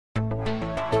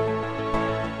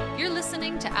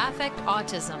to Affect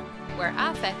Autism, where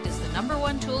affect is the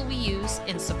 #1 tool we use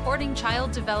in supporting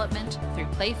child development through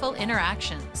playful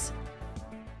interactions.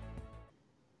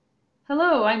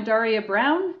 Hello, I'm Daria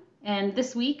Brown, and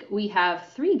this week we have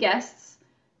 3 guests.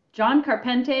 John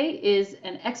Carpente is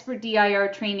an expert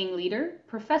DIR training leader,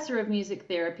 professor of music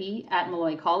therapy at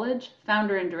Molloy College,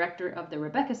 founder and director of the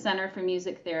Rebecca Center for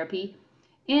Music Therapy,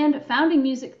 and founding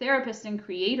music therapist and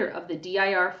creator of the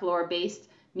DIR floor-based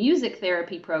music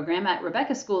therapy program at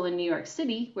Rebecca School in New York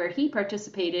City, where he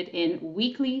participated in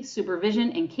weekly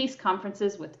supervision and case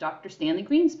conferences with Dr. Stanley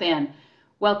Greenspan.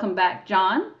 Welcome back,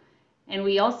 John. And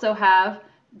we also have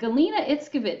Galina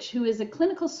Itzkevich, who is a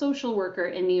clinical social worker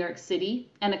in New York City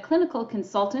and a clinical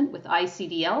consultant with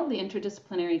ICDL, the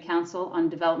Interdisciplinary Council on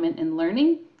Development and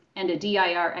Learning, and a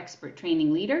DIR expert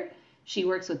training leader. She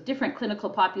works with different clinical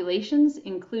populations,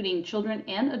 including children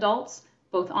and adults,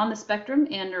 both on the spectrum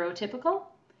and neurotypical.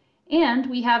 And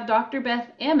we have Dr.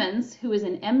 Beth Ammons, who is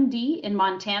an MD in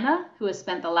Montana, who has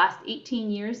spent the last 18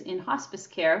 years in hospice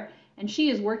care, and she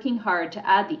is working hard to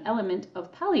add the element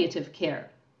of palliative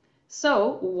care.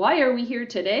 So, why are we here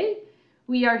today?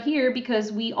 We are here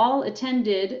because we all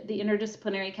attended the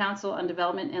Interdisciplinary Council on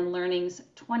Development and Learning's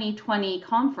 2020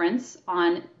 conference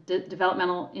on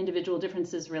Developmental Individual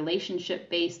Differences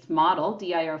Relationship-Based Model,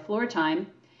 DIR Floor Time,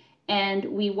 and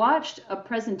we watched a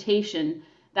presentation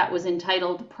that was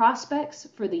entitled Prospects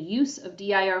for the Use of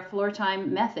DIR Floor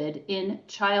Time Method in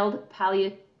Child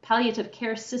Palliative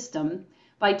Care System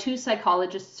by 2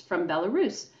 psychologists from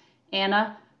Belarus,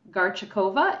 Anna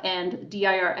Garchakova and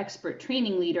DIR expert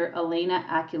training leader Elena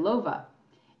Akulova.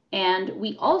 And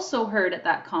we also heard at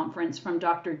that conference from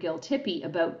Dr. Gil Tippy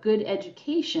about good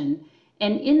education,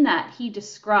 and in that he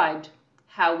described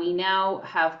how we now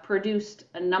have produced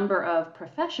a number of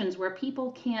professions where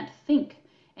people can't think.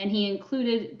 And he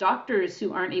included doctors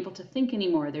who aren't able to think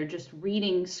anymore. They're just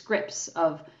reading scripts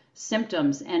of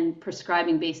symptoms and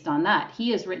prescribing based on that.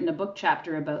 He has written a book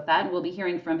chapter about that, and we'll be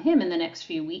hearing from him in the next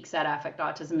few weeks at Affect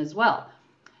Autism as well.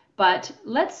 But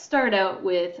let's start out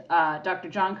with Dr.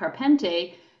 John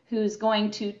Carpente, who's going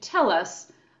to tell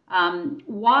us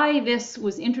why this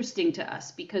was interesting to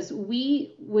us, because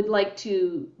we would like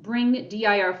to bring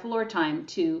DIR floor time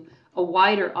to a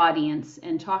wider audience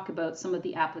and talk about some of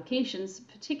the applications,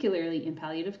 particularly in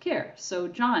palliative care. So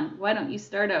John, why don't you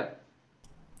start out?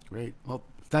 Great. Well,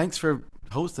 thanks for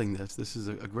hosting this. This is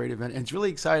a great event. And it's really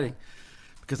exciting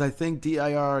because I think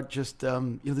DIR just,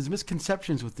 there's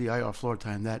misconceptions with DIR floor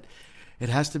time that it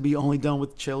has to be only done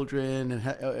with children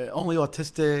and only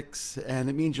autistics, and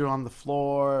it means you're on the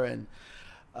floor, and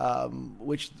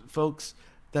which folks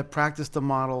that practice the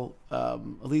model,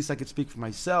 at least I could speak for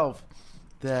myself,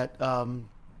 that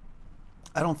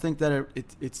I don't think that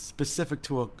it's specific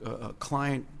to a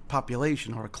client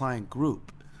population or a client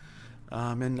group.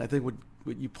 And I think what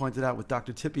you pointed out, what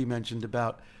Dr. Tippy mentioned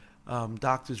about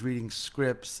doctors reading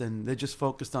scripts, and they're just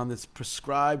focused on this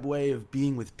prescribed way of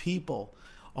being with people,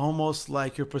 almost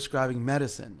like you're prescribing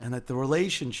medicine, and that the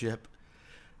relationship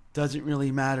doesn't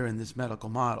really matter in this medical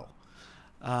model.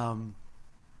 And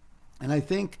I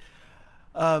think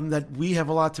that we have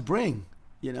a lot to bring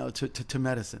to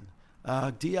medicine.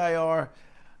 DIR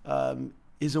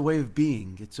is a way of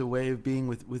being. It's a way of being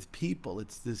with people.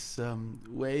 It's this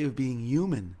way of being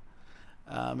human.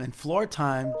 And floor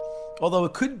time, although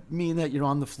it could mean that you're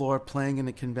on the floor playing in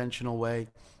a conventional way,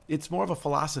 it's more of a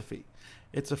philosophy.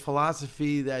 It's a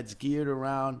philosophy that's geared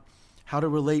around how to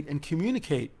relate and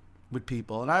communicate with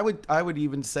people. And I would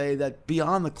even say that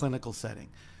beyond the clinical setting,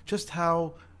 just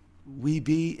how we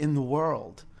be in the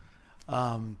world.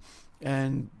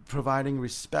 And providing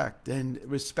respect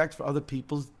for other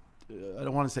people's, I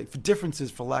don't want to say for differences,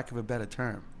 for lack of a better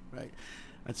term, right?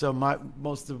 And so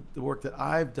most of the work that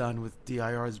I've done with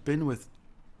DIR has been with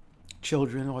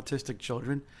children, autistic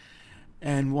children.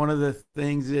 And one of the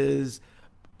things is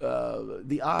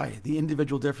the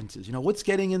individual differences. What's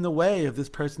getting in the way of this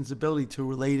person's ability to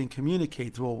relate and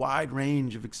communicate through a wide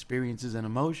range of experiences and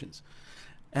emotions.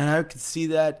 And I could see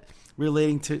that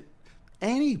relating to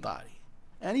anybody.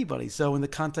 So in the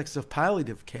context of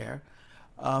palliative care,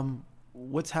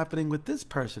 what's happening with this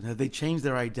person? Have they changed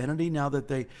their identity now that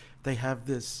they have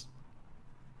this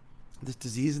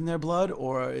disease in their blood,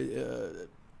 or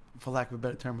for lack of a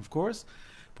better term, of course,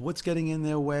 but what's getting in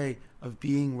their way of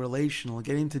being relational,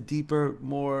 getting to deeper,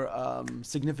 more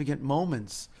significant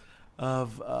moments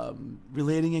of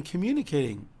relating and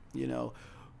communicating,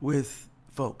 with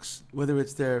folks, whether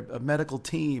it's their medical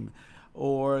team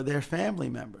or their family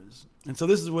members. And so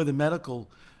this is where the medical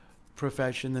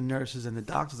profession, the nurses and the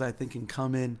doctors, I think, can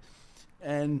come in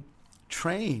and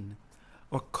train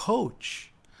or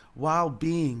coach while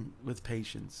being with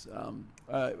patients.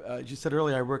 As you said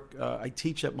earlier, I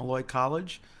teach at Molloy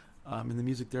College in the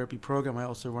music therapy program. I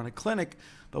also run a clinic.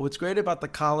 But what's great about the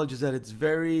college is that it's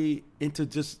very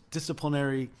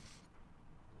interdisciplinary.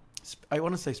 I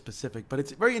want to say specific, but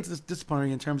it's very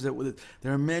interdisciplinary in terms that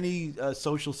there are many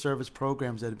social service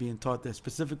programs that are being taught there,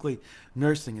 specifically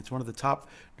nursing. It's one of the top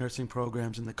nursing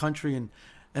programs in the country, and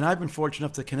I've been fortunate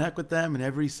enough to connect with them, and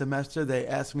every semester they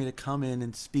ask me to come in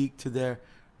and speak to their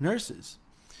nurses.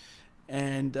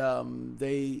 And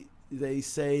they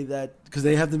say that, because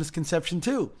they have the misconception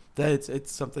too, that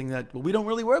it's something that, well, we don't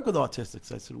really work with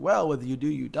autistics. I said, well, whether you do,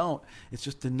 you don't. It's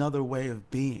just another way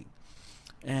of being.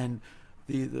 And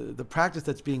the practice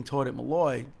that's being taught at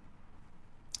Molloy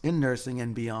in nursing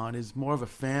and beyond is more of a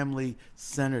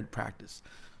family-centered practice.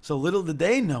 So little did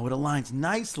they know, it aligns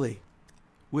nicely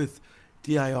with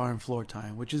DIR and floor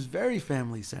time, which is very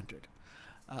family-centered.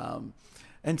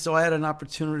 And so I had an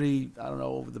opportunity, I don't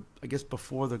know,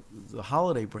 before the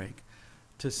holiday break,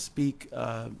 to speak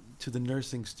to the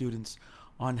nursing students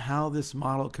on how this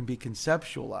model can be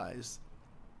conceptualized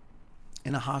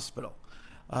in a hospital.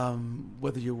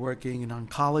 Whether you're working in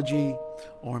oncology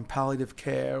or in palliative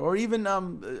care, or even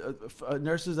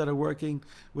nurses that are working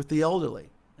with the elderly,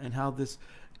 and how this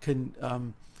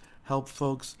can help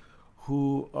folks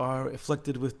who are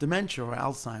afflicted with dementia or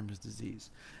Alzheimer's disease.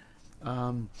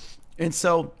 And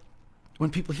so when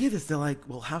people hear this, they're like,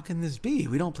 well, how can this be?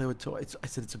 We don't play with toys. I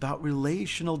said, it's about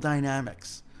relational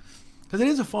dynamics. Because it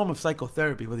is a form of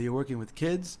psychotherapy, whether you're working with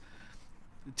kids,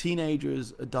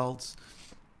 teenagers, adults,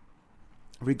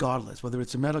 regardless, whether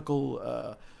it's a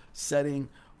medical setting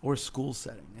or a school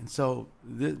setting. And so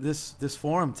this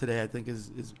forum today, I think,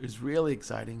 is really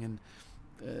exciting,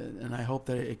 and I hope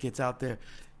that it gets out there,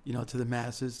 to the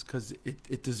masses, because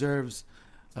it deserves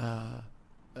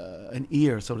an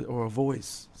ear, or a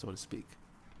voice, so to speak.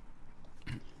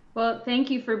 Well, thank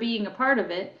you for being a part of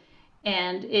it.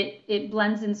 And it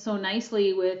blends in so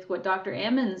nicely with what Dr.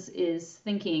 Ammons is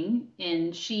thinking,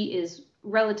 and she is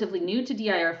relatively new to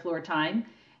DIR floor time.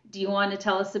 Do you want to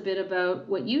tell us a bit about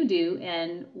what you do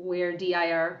and where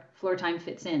DIR floor time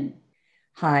fits in?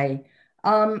 Hi.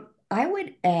 I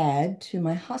would add to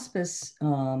my hospice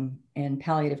and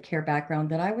palliative care background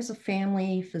that I was a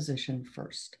family physician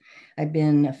first. I've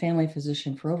been a family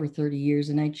physician for over 30 years,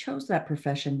 and I chose that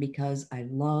profession because I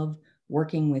love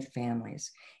working with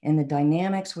families, and the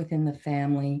dynamics within the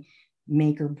family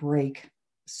make or break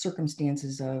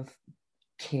circumstances of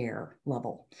care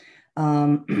level.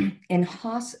 In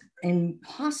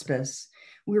hospice,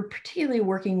 we're particularly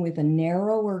working with a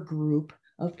narrower group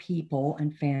of people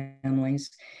and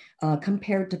families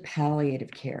compared to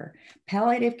palliative care.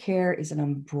 Palliative care is an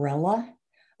umbrella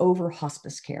over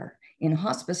hospice care. In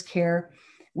hospice care,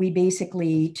 we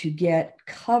basically, to get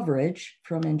coverage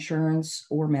from insurance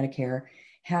or Medicare,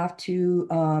 have to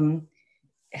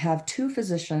have two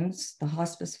physicians, the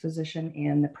hospice physician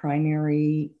and the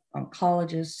primary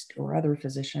oncologist or other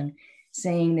physician,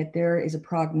 saying that there is a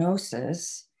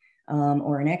prognosis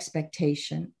or an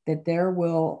expectation that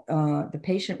the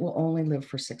patient will only live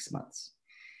for 6 months.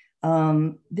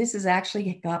 This has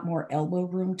actually got more elbow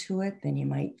room to it than you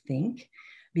might think,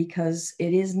 because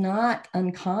it is not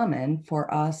uncommon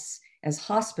for us as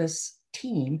hospice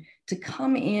team to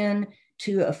come in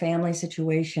to a family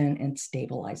situation and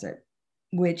stabilize it,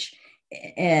 which,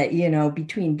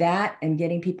 between that and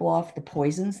getting people off the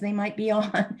poisons they might be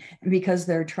on because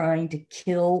they're trying to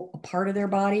kill a part of their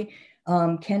body,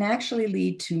 can actually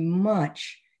lead to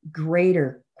much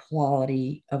greater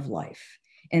quality of life.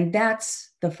 And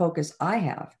that's the focus I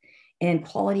have. And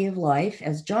quality of life,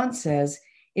 as John says,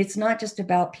 it's not just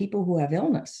about people who have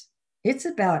illness. It's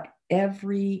about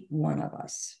every one of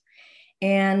us.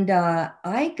 And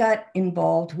I got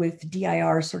involved with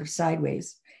DIR sort of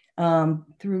sideways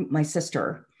through my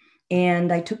sister.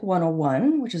 And I took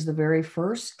 101, which is the very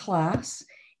first class,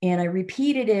 and I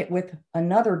repeated it with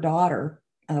another daughter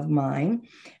of mine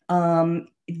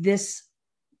this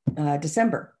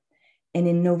December. And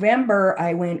in November,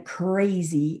 I went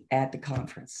crazy at the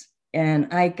conference.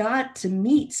 And I got to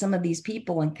meet some of these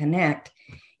people and connect,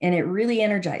 and it really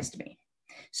energized me.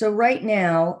 So right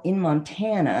now in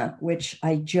Montana, which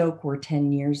I joke we're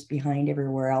 10 years behind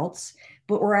everywhere else,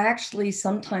 but we're actually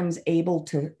sometimes able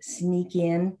to sneak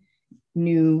in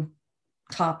new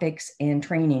topics and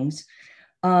trainings.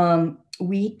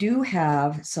 We do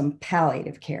have some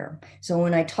palliative care. So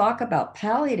when I talk about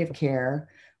palliative care,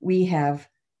 we have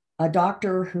a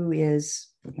doctor who is,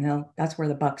 that's where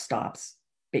the buck stops,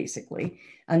 basically.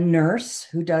 A nurse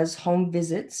who does home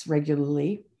visits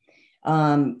regularly,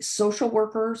 social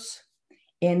workers,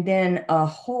 and then a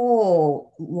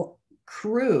whole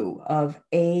crew of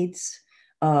aides,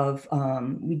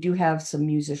 we do have some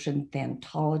musician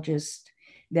thanatologists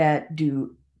that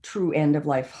do true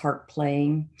end-of-life heart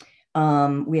playing.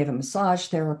 We have a massage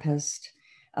therapist.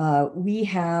 We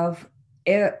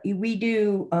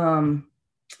do,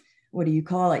 what do you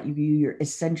call it? You do your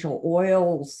essential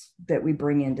oils that we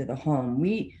bring into the home.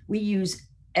 We use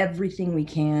everything we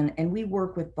can, and we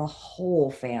work with the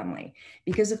whole family,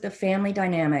 because if the family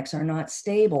dynamics are not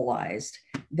stabilized,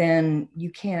 then you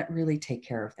can't really take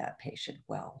care of that patient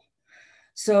well.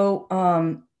 So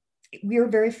we are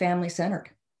very family centered.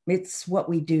 It's what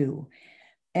we do.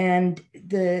 And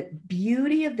the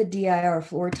beauty of the DIR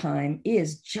floor time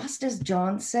is, just as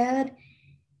John said,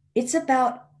 it's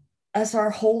about us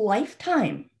our whole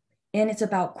lifetime, and it's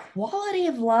about quality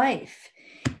of life.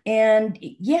 And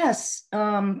yes,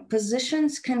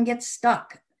 physicians can get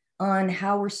stuck on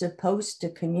how we're supposed to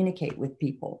communicate with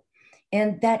people.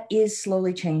 And that is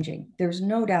slowly changing. There's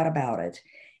no doubt about it.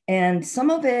 And some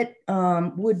of it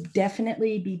would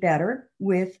definitely be better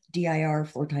with DIR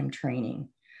floor time training.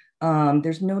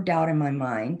 There's no doubt in my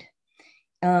mind.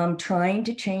 Trying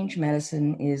to change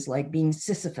medicine is like being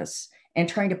Sisyphus and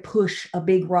trying to push a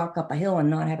big rock up a hill and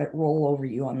not have it roll over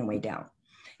you on the way down,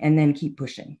 and then keep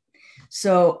pushing.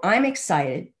 So I'm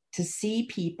excited to see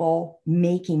people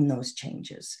making those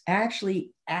changes,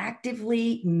 actually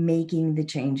actively making the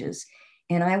changes.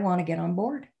 And I want to get on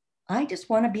board. I just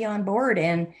want to be on board.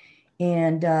 And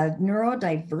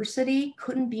neurodiversity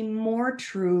couldn't be more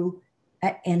true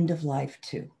at end of life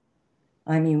too.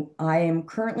 I mean, I am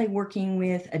currently working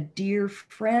with a dear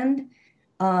friend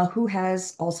who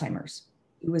has Alzheimer's.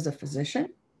 He was a physician.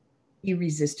 He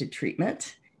resisted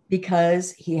treatment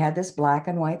because he had this black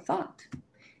and white thought.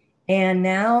 And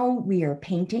now we are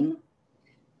painting.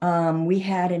 We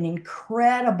had an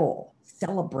incredible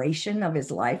celebration of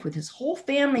his life with his whole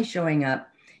family showing up,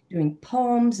 doing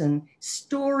poems and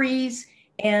stories.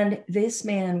 And this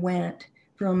man went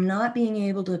from not being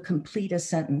able to complete a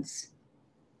sentence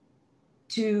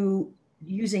to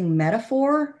using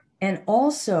metaphor and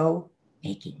also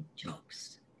making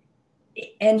jokes.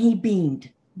 And he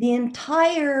beamed the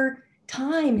entire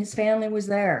time his family was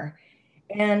there.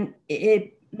 And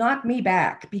it knocked me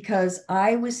back because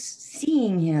I was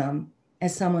seeing him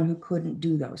as someone who couldn't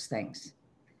do those things.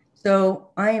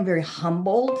 So I am very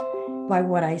humbled by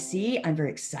what I see. I'm very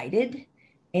excited.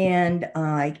 And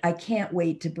I can't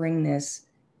wait to bring this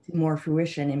to more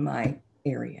fruition in my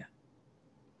area.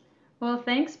 Well,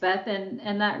 thanks, Beth.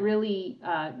 And that really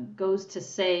goes to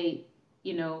say,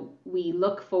 you know, we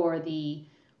look for the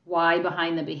why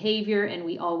behind the behavior, and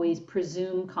we always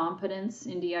presume competence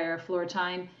in DIR floor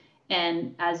time.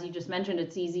 And as you just mentioned,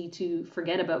 it's easy to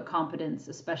forget about competence,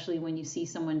 especially when you see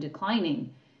someone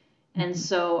declining. And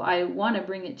so I want to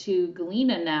bring it to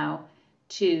Galina now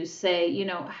to say, you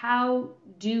know, how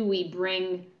do we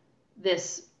bring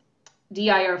this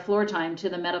DIR floor time to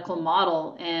the medical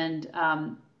model? And,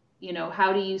 you know,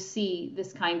 how do you see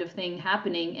this kind of thing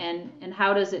happening, and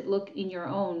how does it look in your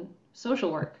own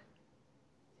social work?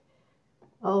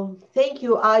 Oh, thank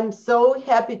you. I'm so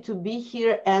happy to be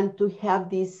here and to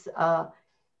have this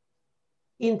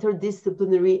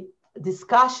interdisciplinary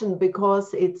discussion,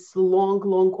 because it's long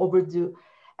overdue.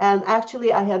 And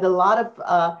actually, I had a lot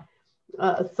of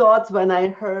thoughts when I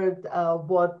heard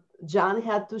what John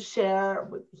had to share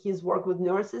with his work with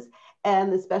nurses,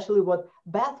 and especially what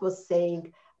Beth was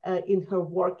saying in her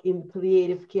work in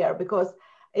palliative care, because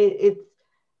it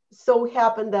so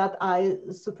happened that I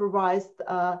supervised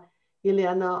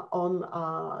Elena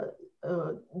on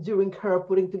during her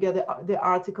putting together the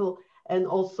article. And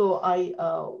also I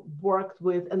worked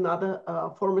with another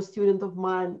former student of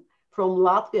mine from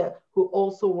Latvia who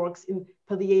also works in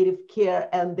palliative care,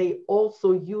 and they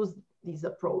also use this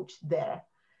approach there.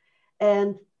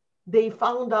 And they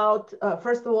found out,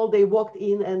 first of all, they walked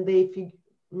in and they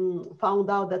found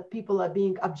out that people are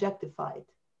being objectified.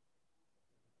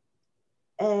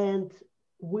 And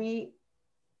we,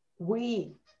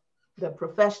 the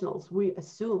professionals, we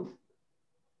assume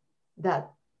that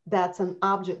that's an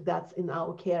object that's in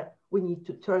our care. We need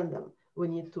to turn them. We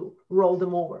need to roll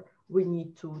them over. We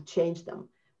need to change them.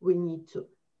 We need to.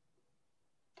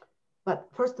 But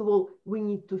first of all, we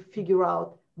need to figure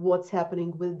out what's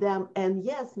happening with them. And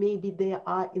yes, maybe they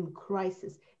are in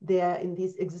crisis. They are in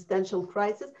this existential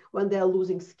crisis when they are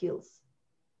losing skills,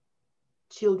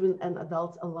 children and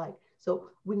adults alike.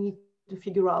 So we need to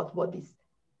figure out what this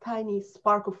tiny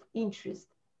spark of interest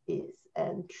is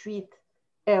and treat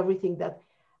everything that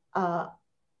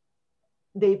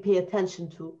they pay attention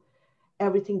to,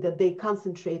 everything that they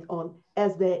concentrate on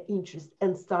as their interest,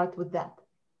 and start with that.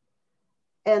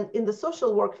 And in the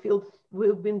social work field,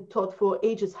 we've been taught for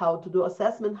ages how to do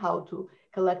assessment, how to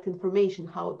collect information,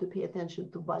 how to pay attention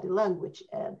to body language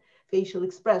and facial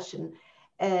expression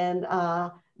and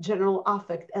general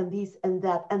affect and this and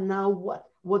that. And now what?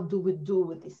 What do we do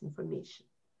with this information?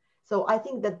 So I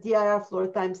think that DIR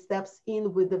Floratime steps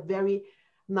in with a very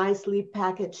nicely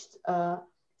packaged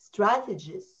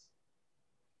strategies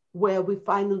where we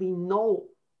finally know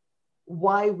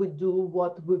why we do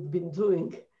what we've been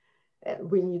doing.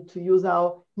 We need to use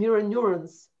our mirror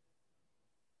neurons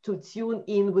to tune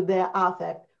in with their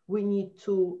affect. We need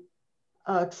to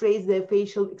trace their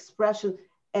facial expression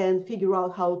and figure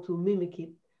out how to mimic it.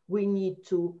 We need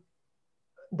to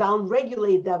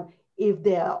downregulate them if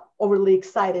they're overly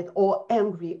excited or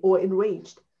angry or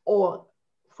enraged or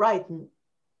frightened.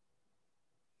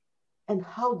 And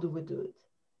how do we do it?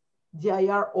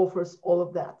 DIR offers all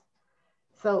of that.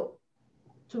 So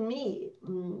to me,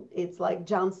 it's like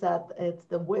John said, it's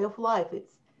the way of life.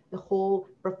 It's the whole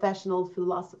professional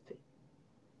philosophy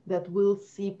that will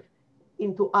seep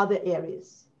into other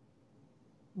areas.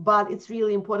 But it's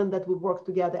really important that we work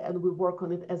together and we work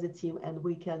on it as a team, and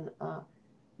we can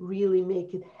really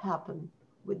make it happen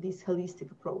with this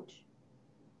holistic approach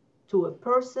to a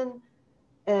person,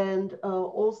 and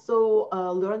also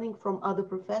learning from other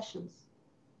professions.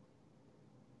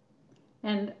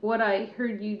 And what I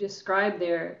heard you describe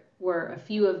there were a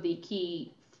few of the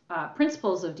key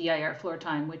principles of DIR floor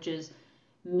time, which is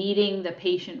meeting the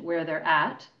patient where they're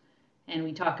at. And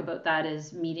we talk about that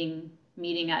as meeting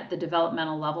at the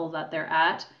developmental level that they're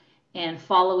at and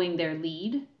following their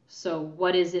lead. So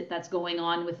what is it that's going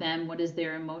on with them? What is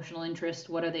their emotional interest?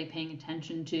 What are they paying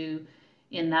attention to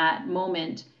in that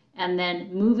moment? And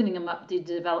then moving them up the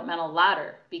developmental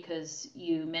ladder, because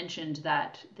you mentioned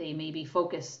that they may be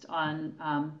focused on,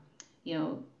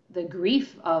 the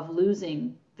grief of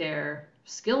losing their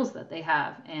skills that they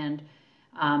have. And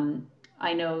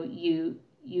I know you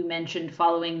mentioned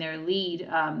following their lead,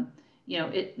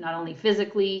 it not only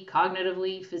physically,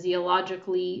 cognitively,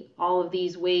 physiologically, all of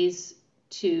these ways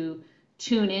to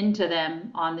tune into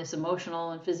them on this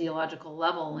emotional and physiological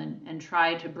level and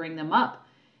try to bring them up.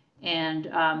 And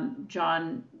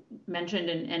John mentioned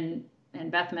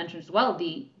and Beth mentioned as well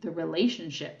the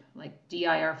relationship. Like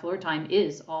DIR floor time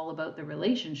is all about the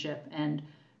relationship, and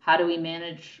how do we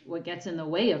manage what gets in the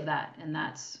way of that? And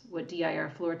that's what DIR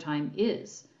floor time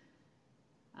is.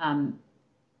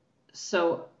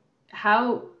 So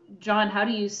John, how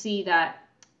do you see that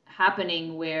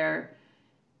happening, where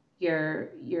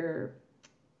you're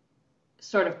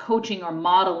sort of coaching or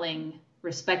modeling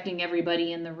respecting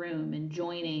everybody in the room and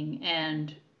joining,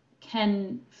 and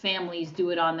can families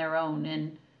do it on their own,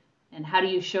 and how do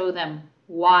you show them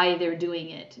why they're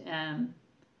doing it? And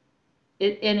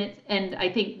I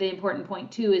think the important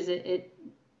point too is it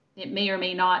may or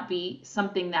may not be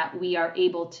something that we are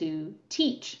able to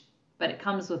teach, but it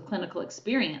comes with clinical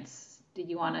experience. Did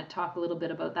you want to talk a little bit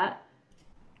about that?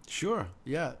 Sure.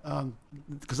 Yeah.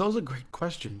 Because those are great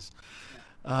questions.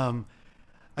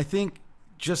 I think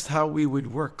just how we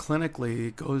would work clinically,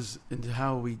 it goes into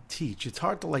how we teach. It's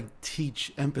hard to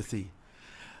teach empathy,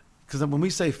 because when we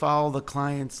say follow the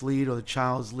client's lead or the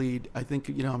child's lead, I think,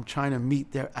 I'm trying to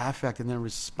meet their affect and then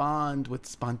respond with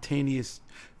spontaneous,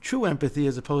 true empathy,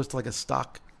 as opposed to a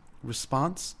stock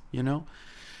response,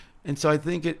 And so I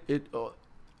think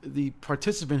the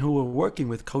participant who we're working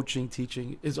with, coaching,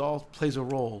 teaching, plays a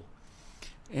role.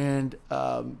 And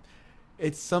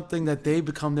it's something that they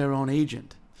become their own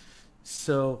agent.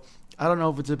 So I don't know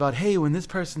if it's about, hey, when this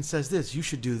person says this, you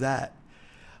should do that.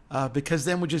 Because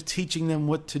then we're just teaching them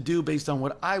what to do based on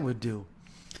what I would do.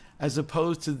 As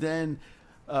opposed to then,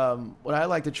 what I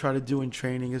like to try to do in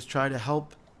training is try to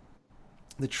help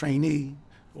the trainee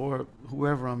or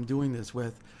whoever I'm doing this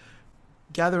with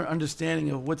gather an understanding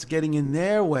of what's getting in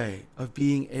their way of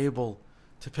being able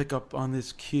to pick up on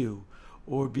this cue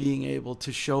or being able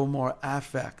to show more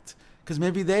affect. Because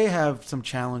maybe they have some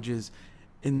challenges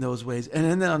in those ways.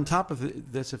 And then on top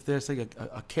of this, if there's a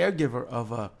caregiver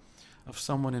of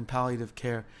someone in palliative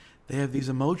care, they have these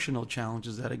emotional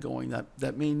challenges that are going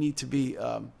that may need to be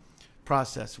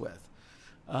processed with.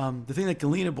 The thing that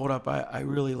Galina brought up I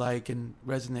really like and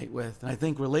resonate with, and I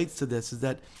think relates to this, is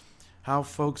that how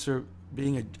folks are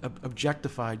being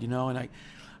objectified, and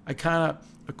I kind of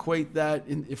equate that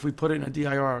if we put it in a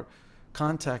DIR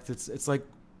context, it's like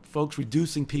folks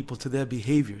reducing people to their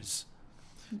behaviors.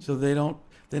 So they're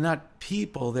not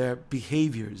people, they're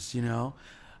behaviors, they're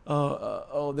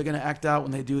going to act out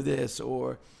when they do this,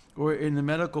 or in the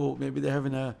medical, maybe they're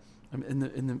having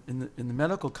in the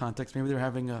medical context, maybe they're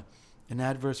having an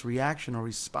adverse reaction or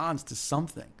response to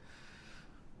something.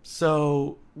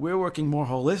 So we're working more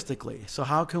holistically. So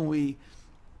how can we,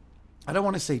 I don't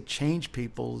want to say change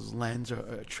people's lens or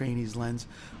a trainee's lens,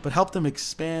 but help them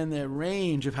expand their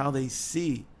range of how they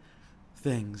see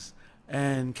things.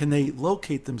 And can they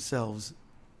locate themselves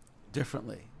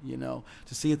differently, to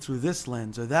see it through this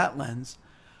lens or that lens,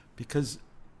 because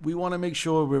we want to make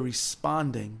sure we're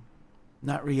responding,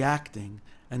 not reacting,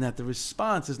 and that the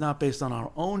response is not based on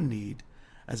our own need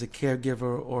as a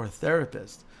caregiver or a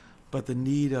therapist, but the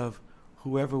need of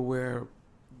whoever we're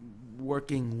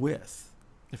working with,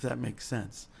 if that makes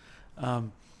sense.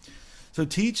 So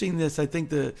teaching this, I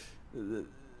think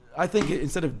I think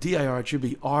instead of DIR, it should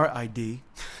be RID,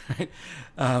 right?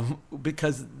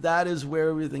 Because that is where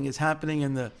everything is happening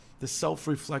in the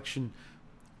self-reflection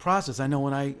process. I know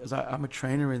when I'm a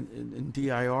trainer in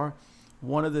DIR,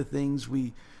 one of the things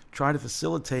we try to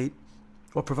facilitate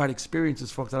or provide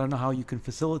experiences, folks, I don't know how you can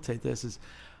facilitate this, is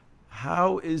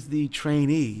how is the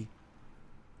trainee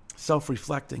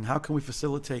self-reflecting? How can we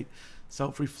facilitate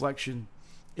self-reflection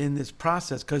in this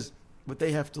process? Because what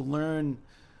they have to learn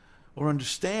or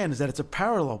understand is that it's a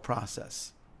parallel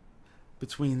process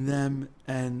between them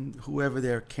and whoever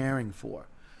they're caring for.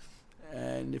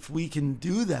 And if we can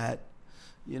do that,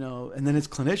 and then as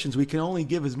clinicians, we can only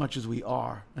give as much as we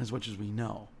are, as much as we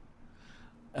know.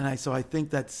 And so I think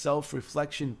that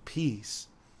self-reflection piece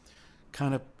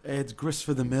kind of adds grist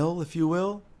for the mill, if you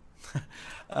will,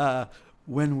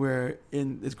 when we're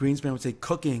in, as Greenspan would say,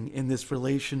 cooking in this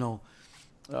relational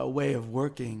way of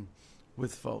working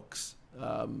with folks.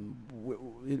 In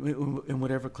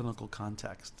whatever clinical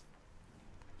context.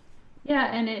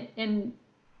 Yeah, and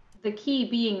the key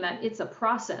being that it's a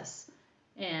process.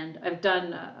 And I've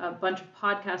done a bunch of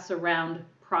podcasts around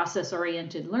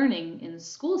process-oriented learning in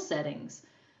school settings,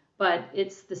 but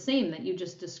it's the same that you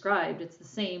just described. It's the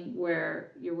same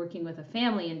where you're working with a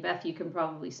family, and Beth, you can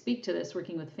probably speak to this,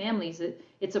 working with families.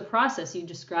 It's a process. You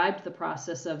described the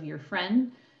process of your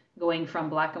friend going from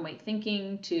black and white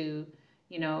thinking to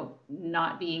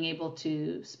not being able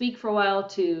to speak for a while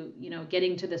to,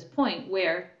 getting to this point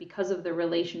where, because of the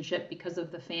relationship, because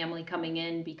of the family coming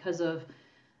in, because of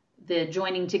the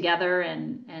joining together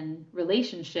and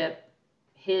relationship,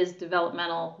 his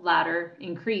developmental ladder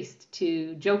increased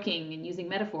to joking and using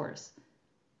metaphors.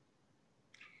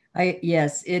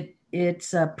 Yes,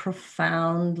 it's a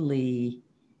profoundly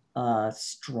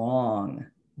strong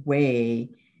way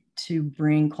to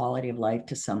bring quality of life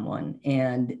to someone.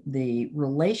 And the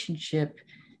relationship,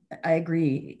 I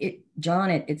agree, John,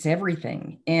 it's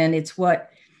everything. And it's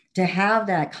to have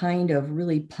that kind of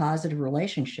really positive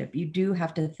relationship, you do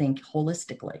have to think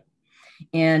holistically.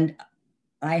 And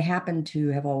I happen to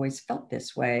have always felt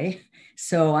this way.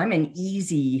 So I'm an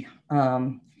easy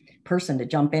person to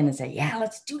jump in and say, yeah,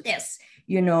 let's do this,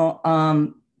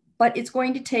 but it's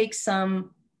going to take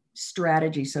some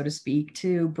strategy, so to speak,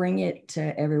 to bring it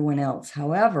to everyone else.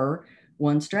 However,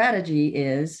 one strategy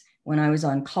is, when I was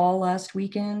on call last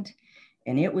weekend,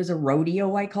 and it was a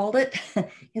rodeo, I called it,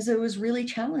 is it was really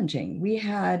challenging. We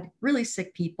had really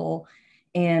sick people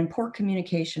and poor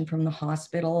communication from the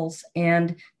hospitals,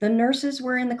 and the nurses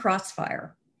were in the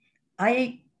crossfire.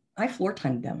 I floor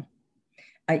timed them.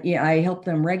 I helped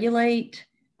them regulate.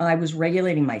 I was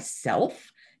regulating myself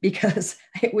because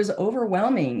it was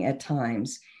overwhelming at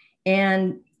times.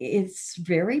 And it's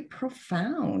very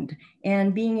profound.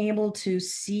 And being able to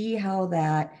see how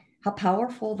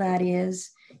powerful that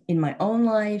is in my own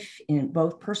life, in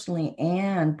both personally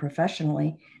and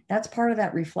professionally, that's part of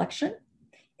that reflection.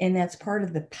 And that's part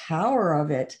of the power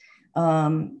of it.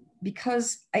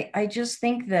 Because I just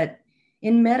think that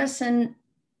in medicine,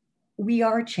 we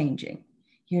are changing.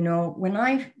 When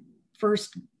I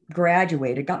first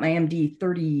graduated, got my MD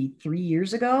 33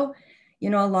 years ago, a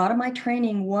lot of my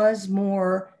training was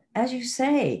more, as you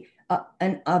say,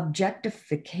 an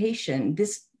objectification,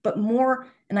 but more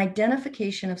an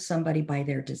identification of somebody by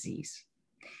their disease.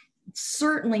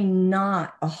 Certainly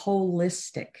not a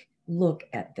holistic look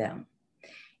at them.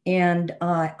 And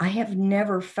I have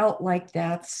never felt like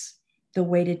that's the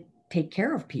way to take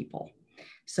care of people.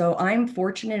 So I'm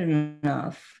fortunate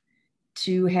enough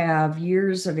to have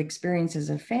years of experience as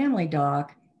a family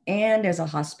doc and as a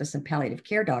hospice and palliative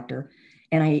care doctor.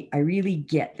 And I really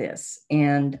get this,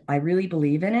 and I really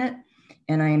believe in it.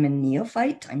 And I am a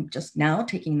neophyte. I'm just now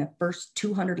taking the first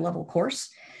 200 level course,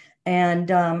 and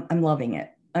I'm loving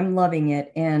it.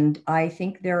 And I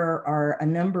think there are a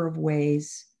number of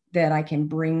ways that I can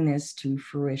bring this to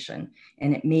fruition.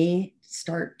 And it may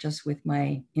start just with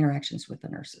my interactions with the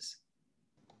nurses.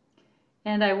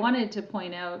 And I wanted to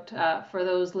point out for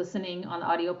those listening on the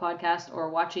audio podcast or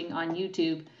watching on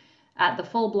YouTube, At the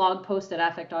full blog post at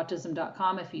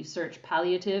affectautism.com, if you search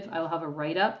palliative, I will have a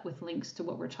write-up with links to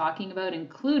what we're talking about,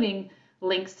 including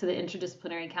links to the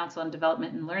Interdisciplinary Council on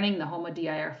Development and Learning, the HOMA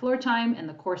DIR floor time, and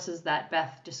the courses that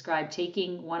Beth described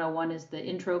taking. 101 is the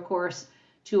intro course.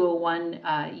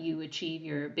 201, you achieve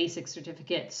your basic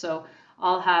certificate. So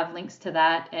I'll have links to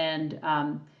that, and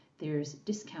there's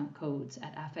discount codes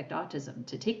at Affect Autism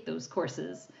to take those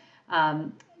courses.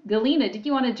 Galina, did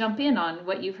you want to jump in on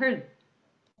what you've heard?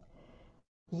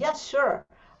 Yes, sure.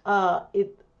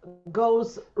 It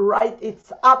goes right,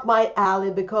 it's up my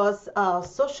alley because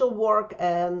social work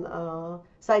and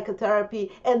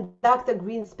psychotherapy, and Dr.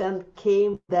 Greenspan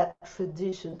came that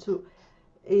tradition too,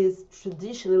 is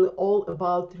traditionally all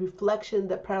about reflection,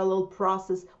 the parallel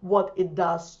process, what it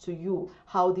does to you,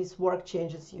 how this work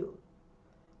changes you,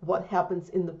 what happens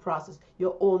in the process,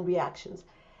 your own reactions.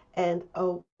 And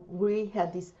we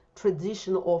had this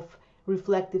tradition of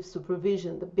reflective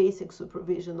supervision, the basic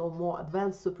supervision or more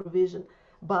advanced supervision,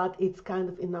 but it's kind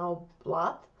of in our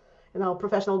blood, in our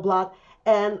professional blood.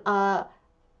 And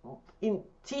in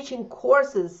teaching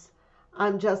courses,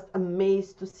 I'm just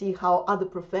amazed to see how other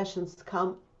professions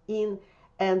come in,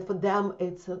 and for them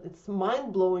it's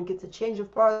mind-blowing. It's a change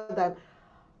of paradigm.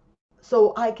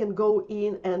 So I can go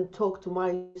in and talk to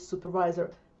my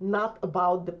supervisor, not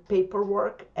about the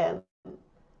paperwork and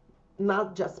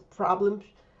not just problem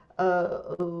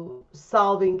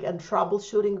solving and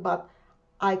troubleshooting, but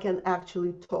I can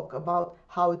actually talk about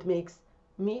how it makes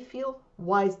me feel.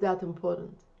 Why is that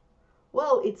important?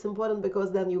 Well, it's important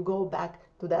because then you go back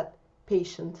to that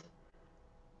patient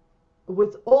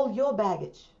with all your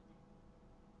baggage.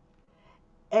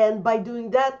 And by doing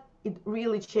that, it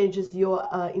really changes your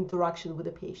interaction with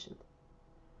the patient.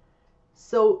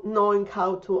 So knowing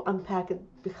how to unpack it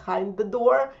behind the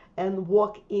door and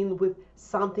walk in with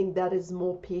something that is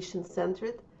more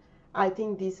patient-centered, I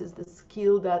think this is the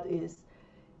skill that is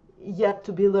yet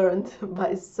to be learned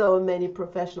by so many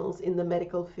professionals in the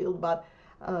medical field. But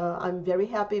I'm very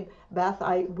happy, Beth.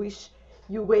 I wish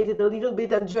you waited a little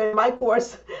bit and joined my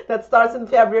course that starts in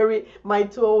February, my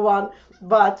 201.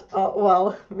 But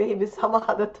well, maybe some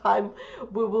other time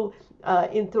we will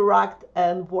interact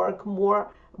and work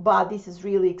more. But this is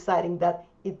really exciting that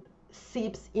it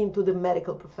seeps into the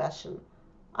medical profession.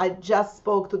 I just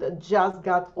got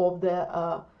off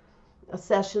the a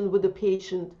session with a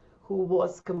patient who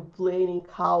was complaining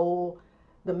how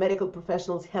the medical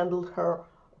professionals handled her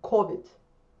COVID.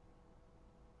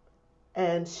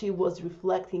 And she was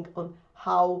reflecting on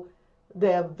how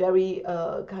their very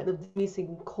kind of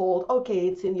dismissing cold, okay,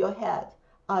 it's in your head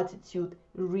attitude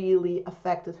really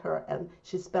affected her. And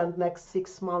she spent next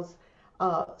 6 months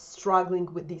struggling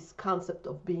with this concept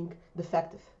of being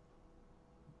defective.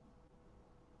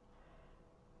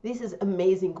 This is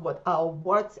amazing what our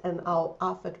words and our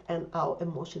affect and our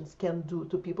emotions can do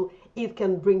to people. It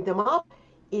can bring them up.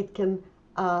 It can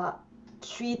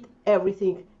treat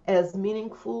everything as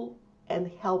meaningful and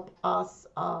help us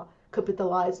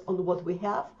capitalize on what we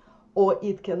have, or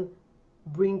it can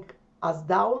bring us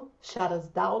down, shut us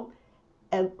down,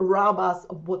 and rob us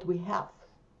of what we have.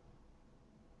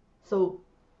 So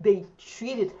they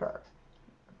treated her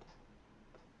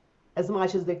as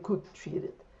much as they could treat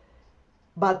it,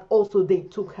 but also they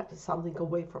took something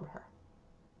away from her.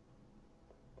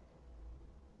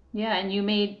 Yeah, and you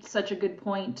made such a good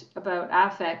point about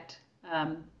affect.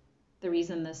 The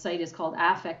reason the site is called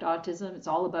Affect Autism, it's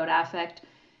all about affect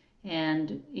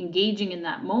and engaging in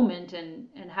that moment,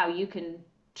 and how you can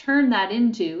turn that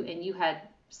into, and you had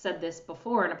said this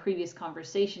before in a previous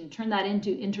conversation, turn that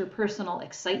into interpersonal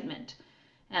excitement.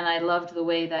 And I loved the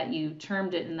way that you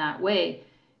termed it in that way,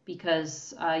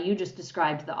 because you just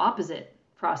described the opposite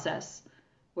process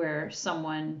where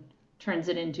someone turns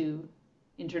it into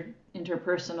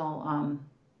interpersonal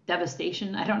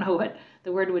devastation. I don't know what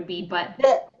the word would be, but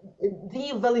the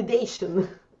validation.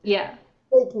 Yeah.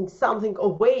 Taking something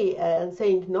away and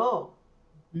saying no.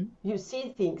 Mm-hmm. You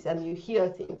see things and you hear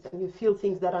things and you feel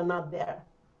things that are not there.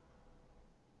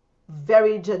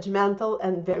 Very judgmental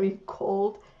and very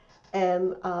cold,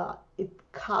 and it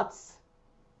cuts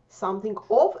something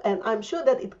off, and I'm sure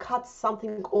that it cuts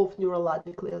something off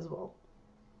neurologically as well.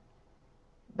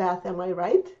 Beth, am I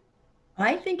right?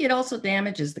 I think it also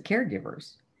damages the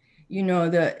caregivers.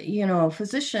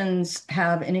 Physicians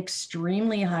have an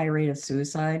extremely high rate of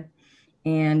suicide.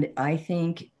 And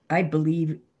I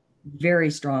believe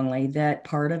very strongly that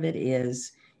part of it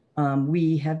is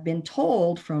we have been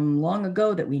told from long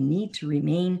ago that we need to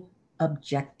remain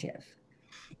objective.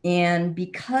 And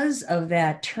because of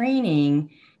that training,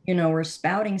 we're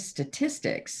spouting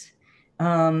statistics.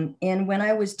 And when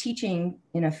I was teaching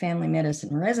in a family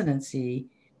medicine residency,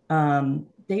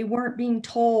 They weren't being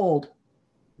told,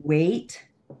 wait,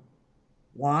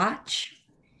 watch,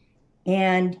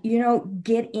 and,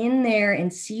 get in there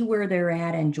and see where they're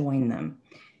at and join them.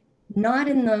 Not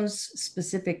in those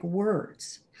specific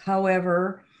words.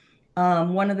 However,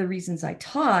 one of the reasons I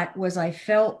taught was I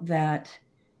felt that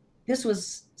this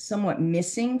was somewhat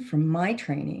missing from my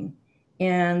training.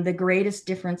 And the greatest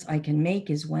difference I can make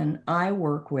is when I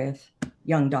work with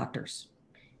young doctors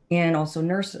and also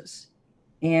nurses.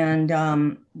 And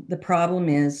the problem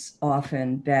is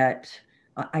often that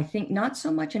I think not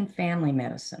so much in family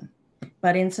medicine,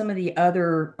 but in some of the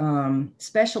other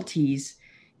specialties,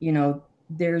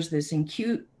 there's this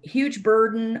huge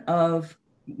burden of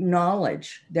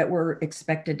knowledge that we're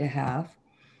expected to have.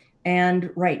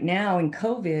 And right now in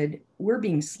COVID, we're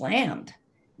being slammed.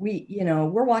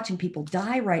 We're watching people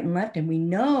die right and left, and we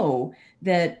know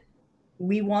that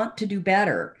we want to do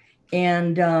better.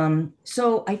 And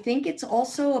so I think it's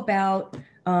also about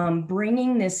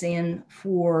bringing this in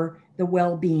for the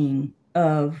well-being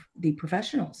of the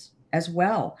professionals as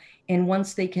well. And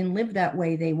once they can live that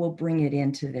way, they will bring it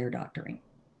into their doctoring.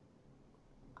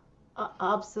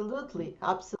 Absolutely.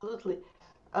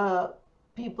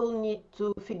 People need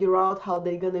to figure out how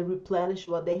they're going to replenish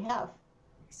what they have,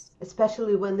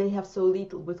 especially when they have so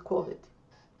little with COVID.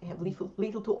 They have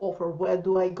little to offer. Where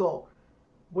do I go?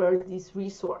 Where is this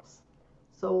resource?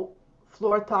 So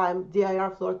Floor Time,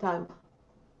 DIR Floor Time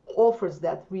offers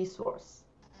that resource.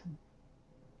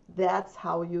 That's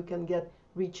how you can get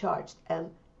recharged and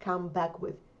come back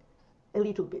with a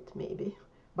little bit maybe,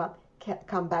 but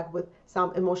come back with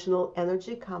some emotional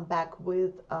energy, come back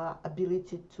with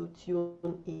ability to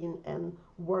tune in and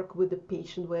work with the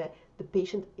patient where the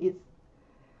patient is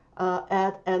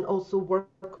at, and also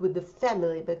work with the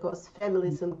family, because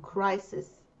families in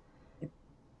crisis,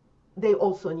 they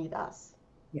also need us.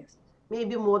 Yes.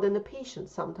 Maybe more than the patient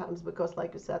sometimes, because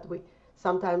like you said,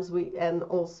 and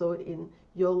also in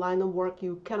your line of work,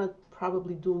 you cannot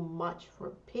probably do much for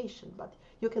a patient, but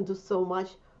you can do so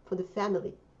much for the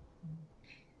family.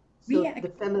 So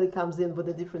the family comes in with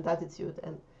a different attitude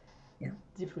and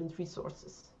different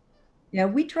resources. Yeah,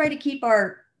 we try to keep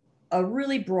a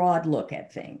really broad look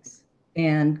at things.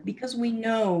 And because we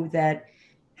know that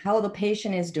how the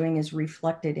patient is doing is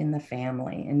reflected in the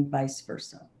family and vice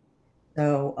versa.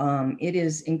 So it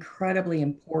is incredibly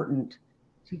important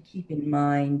to keep in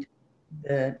mind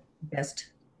the best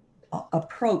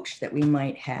approach that we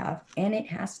might have. And it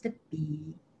has to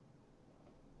be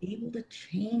able to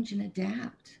change and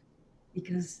adapt,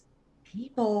 because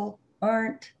people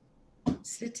aren't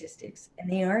statistics and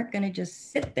they aren't going to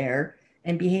just sit there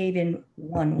and behave in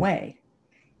one way.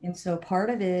 And so part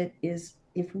of it is,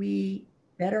 if we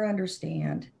better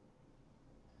understand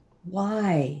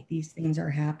why these things are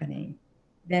happening,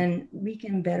 then we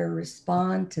can better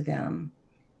respond to them,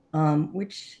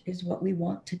 which is what we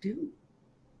want to do.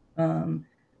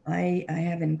 I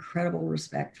have incredible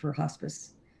respect for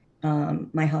hospice,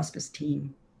 my hospice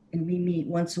team, and we meet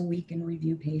once a week and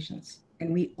review patients,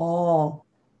 and we all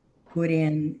put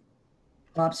in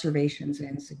observations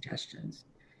and suggestions.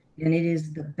 And it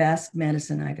is the best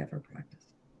medicine I've ever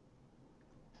practiced.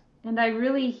 And I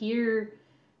really hear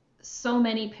so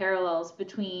many parallels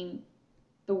between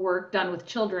the work done with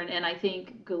children, and I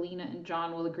think Galina and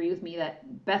John will agree with me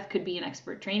that Beth could be an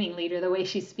expert training leader the way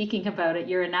she's speaking about it.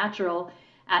 You're a natural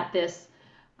at this.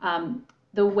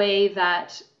 The way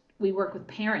that we work with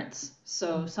parents.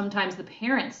 So sometimes the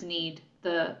parents need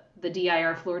the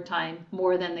DIR floor time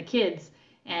more than the kids,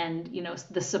 and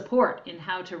the support in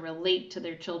how to relate to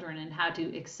their children and how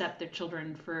to accept their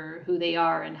children for who they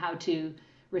are, and how to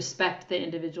respect the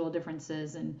individual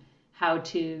differences, and how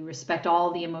to respect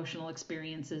all the emotional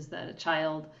experiences that a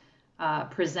child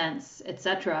presents,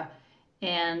 etc.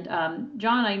 And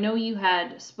John, I know you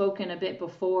had spoken a bit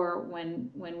before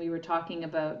when we were talking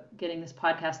about getting this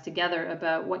podcast together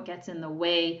about what gets in the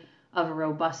way of a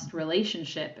robust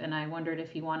relationship, and I wondered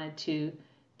if you wanted to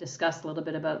discuss a little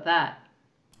bit about that.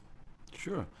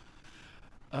 Sure.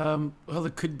 Well,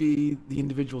 it could be the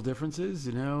individual differences.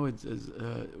 It's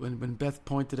when Beth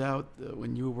pointed out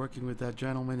when you were working with that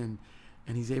gentleman,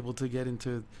 and he's able to get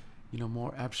into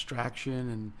more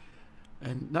abstraction,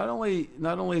 and not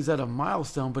only is that a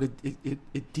milestone, but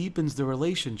it deepens the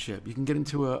relationship. You can get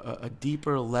into a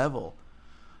deeper level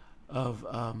of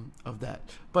that.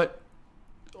 But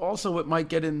also, what might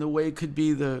get in the way could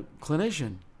be the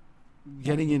clinician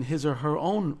getting in his or her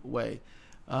own way.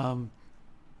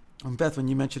 And Beth, when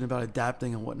you mentioned about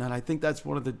adapting and whatnot, I think that's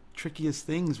one of the trickiest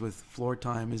things with floor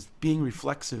time, is being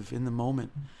reflexive in the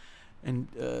moment, and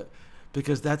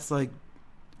because that's like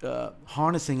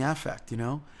harnessing affect,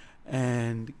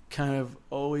 and kind of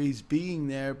always being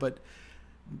there, but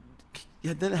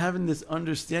yeah, then having this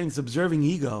understanding, this observing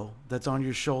ego that's on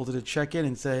your shoulder to check in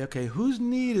and say, okay, whose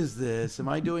need is this? Am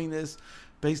I doing this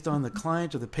based on the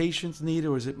client or the patient's need,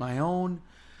 or is it my own?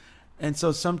 And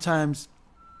so sometimes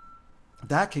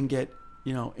that can get,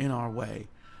 in our way,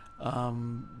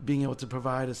 being able to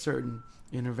provide a certain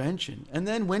intervention. And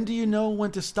then when do you know when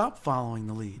to stop following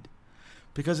the lead?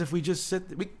 Because if we just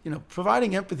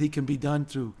providing empathy can be done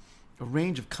through a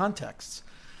range of contexts.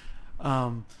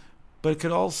 But it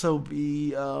could also be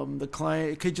the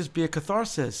client, it could just be a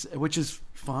catharsis, which is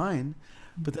fine.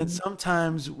 But then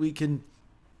sometimes we can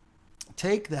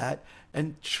take that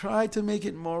and try to make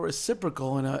it more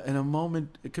reciprocal in a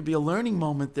moment. It could be a learning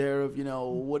moment there of,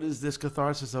 what is this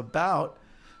catharsis about?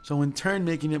 So in turn,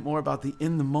 making it more about the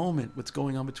in the moment, what's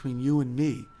going on between you and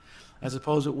me, as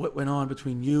opposed to what went on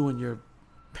between you and your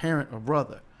parent or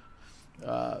brother.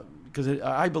 Because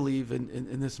I believe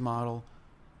in this model.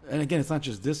 And again, it's not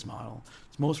just this model;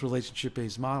 it's most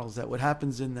relationship-based models. That what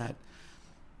happens in the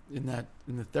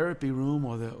therapy room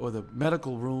or the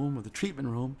medical room or the treatment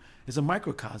room is a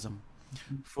microcosm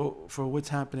for what's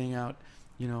happening out,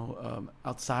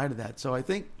 outside of that. So I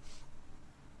think,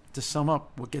 to sum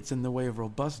up, what gets in the way of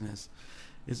robustness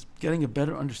is getting a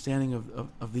better understanding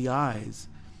of the eyes,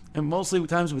 and mostly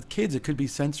times with kids, it could be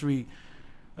sensory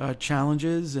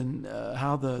challenges and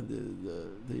how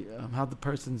how the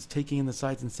person's taking in the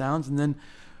sights and sounds, and then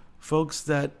folks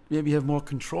that maybe have more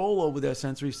control over their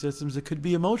sensory systems, it could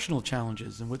be emotional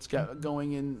challenges and what's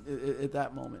going in at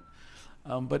that moment.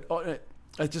 But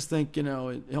I just think, all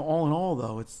in all,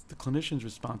 though, it's the clinician's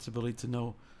responsibility to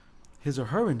know his or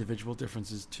her individual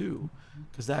differences too,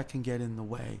 because that can get in the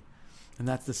way, and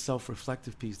that's the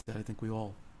self-reflective piece that I think we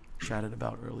all chatted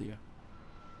about earlier.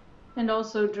 And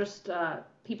also just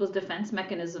people's defense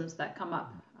mechanisms that come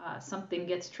up. Something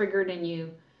gets triggered in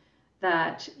you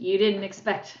that you didn't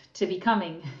expect to be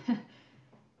coming,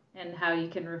 and how you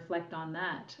can reflect on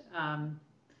that.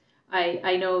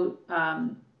 I know,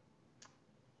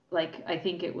 I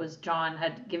think it was John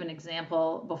had given an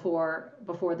example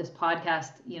before this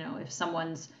podcast, if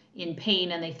someone's in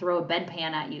pain and they throw a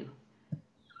bedpan at you,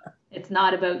 it's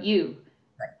not about you.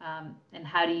 And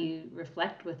how do you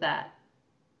reflect with that?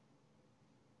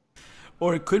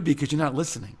 Or it could be because you're not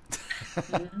listening.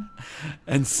 Mm-hmm.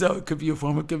 And so it could be a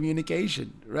form of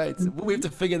communication, right? So we have to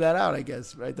figure that out, I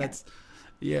guess, right? That's,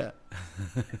 yeah.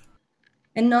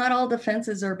 And not all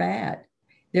defenses are bad.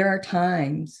 There are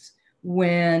times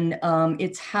when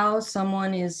it's how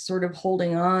someone is sort of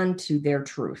holding on to their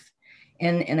truth.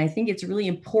 And I think it's really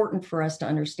important for us to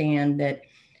understand that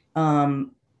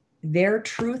their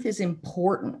truth is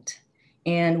important,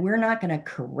 and we're not going to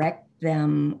correct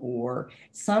them or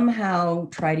somehow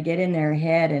try to get in their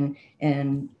head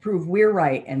and prove we're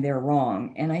right and they're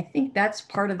wrong. And I think that's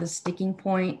part of the sticking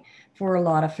point for a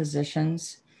lot of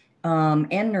physicians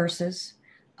and nurses.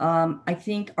 I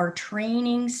think our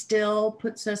training still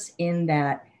puts us in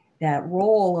that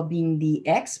role of being the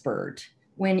expert,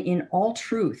 when in all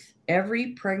truth,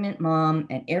 every pregnant mom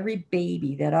and every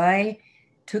baby that I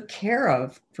took care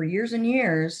of for years and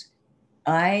years,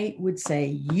 I would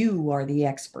say you are the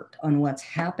expert on what's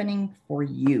happening for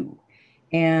you.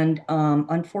 And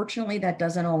unfortunately, that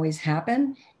doesn't always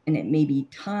happen. And it may be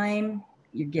time,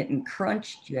 you're getting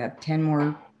crunched, you have 10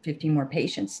 more, 15 more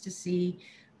patients to see.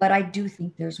 But I do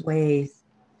think there's ways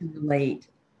to relate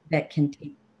that can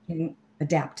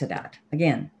adapt to that.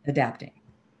 Again, adapting.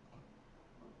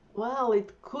 Well,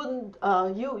 it couldn't,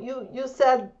 you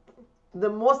said the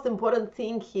most important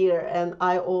thing here, and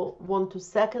I want to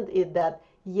second it, that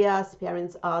yes,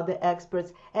 parents are the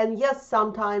experts. And yes,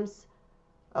 sometimes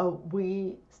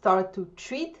we start to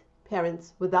treat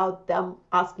parents without them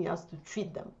asking us to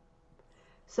treat them.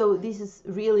 So this is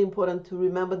really important to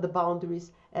remember the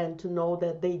boundaries and to know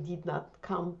that they did not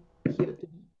come here to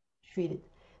be treated.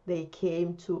 They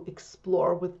came to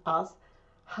explore with us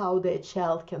how their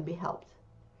child can be helped.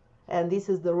 And this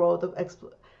is the road of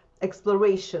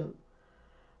exploration,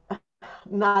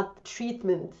 not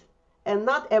treatment. And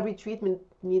not every treatment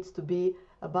needs to be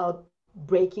about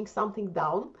breaking something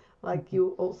down. Like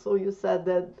you said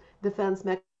that defense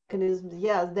mechanisms,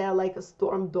 yes, they're like a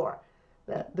storm door.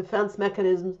 The defense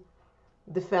mechanisms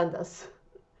defend us.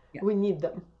 Yeah. We need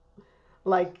them.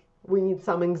 Like we need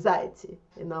some anxiety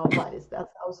in our bodies.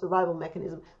 That's our survival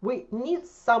mechanism. We need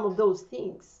some of those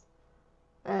things.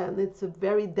 And it's a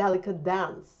very delicate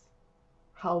dance,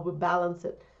 how we balance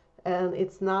it. And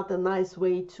it's not a nice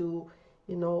way to,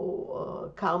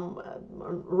 come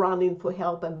running for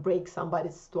help and break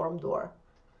somebody's storm door.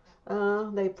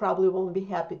 They probably won't be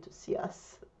happy to see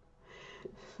us.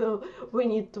 So we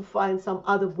need to find some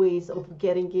other ways of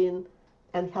getting in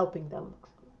and helping them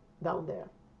down there.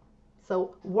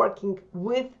 So working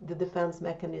with the defense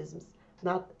mechanisms,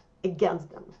 not against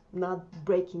them, not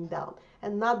breaking down,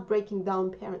 and not breaking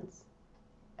down parents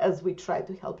as we try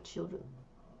to help children.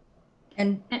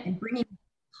 And bringing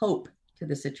hope to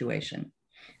the situation.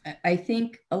 I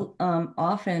think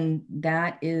often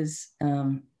that is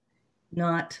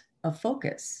not a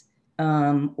focus,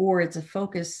 or it's a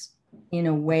focus in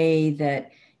a way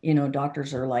that,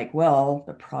 doctors are like, well,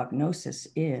 the prognosis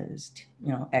is,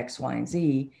 X, Y, and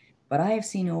Z. But I have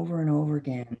seen over and over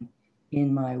again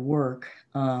in my work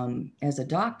as a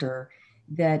doctor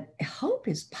that hope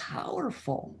is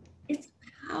powerful. It's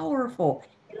powerful.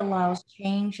 It allows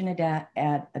change and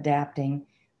adapting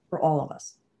for all of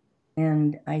us.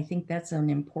 And I think that's an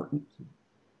important key.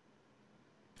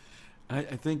 I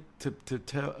think to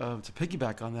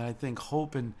piggyback on that, I think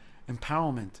hope and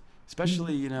empowerment,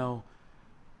 especially,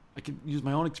 I can use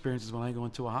my own experiences when I go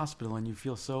into a hospital and you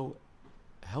feel so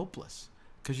helpless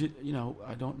because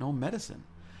I don't know medicine,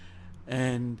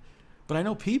 but I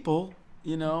know people,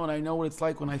 and I know what it's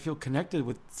like when I feel connected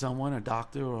with someone, a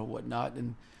doctor or whatnot,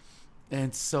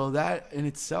 and so that in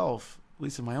itself, at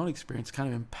least in my own experience, kind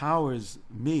of empowers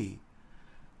me,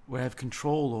 where I have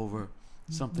control over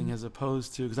something as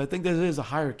opposed to, because I think there is a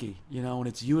hierarchy, and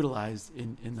it's utilized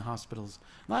in the hospitals,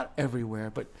 not everywhere,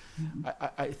 but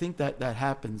I think that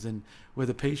happens, and where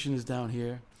the patient is down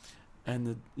here,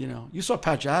 and you saw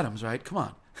Patch Adams, right? Come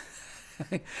on.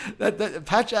 that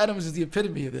Patch Adams is the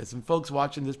epitome of this, and folks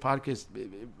watching this podcast,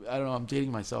 I don't know, I'm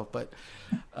dating myself, but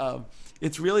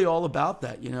it's really all about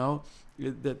that,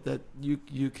 that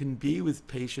you can be with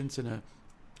patients in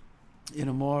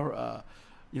a more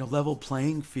level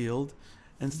playing field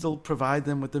and still provide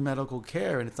them with the medical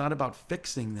care. And it's not about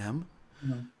fixing them,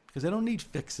 because they don't need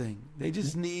fixing. They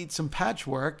just need some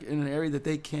patchwork in an area that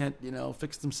they can't,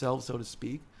 fix themselves, so to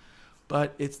speak.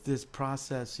 But it's this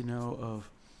process, of,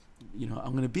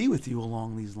 I'm going to be with you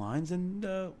along these lines, and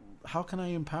how can I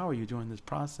empower you during this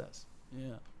process?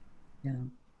 Yeah.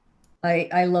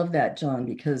 I love that, John,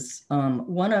 because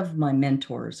one of my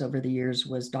mentors over the years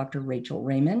was Dr. Rachel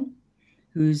Raymond,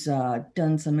 who's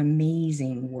done some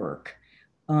amazing work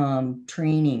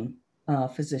training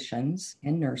physicians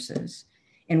and nurses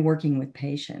and working with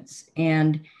patients.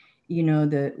 And,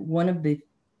 one of the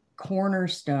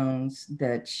cornerstones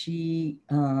that she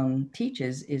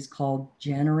teaches is called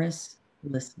generous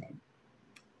listening.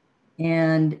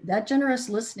 And that generous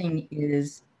listening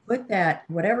is put that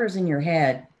whatever's in your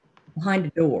head behind a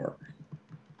door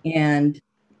and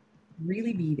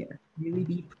really be there, really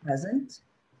be present.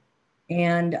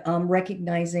 And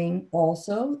recognizing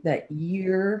also that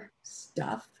your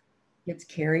stuff gets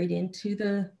carried into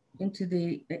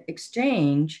the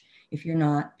exchange if you're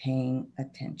not paying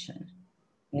attention.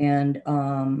 And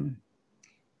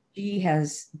she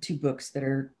has 2 books that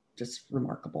are just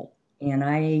remarkable, and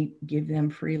I give them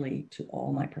freely to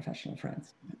all my professional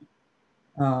friends.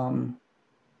 And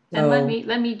let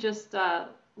me just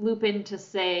loop in to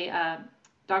say,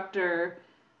 Dr.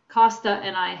 Costa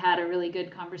and I had a really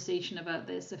good conversation about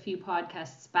this a few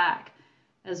podcasts back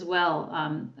as well,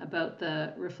 about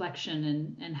the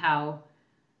reflection and how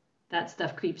that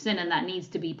stuff creeps in, and that needs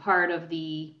to be part of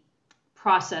the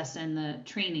process and the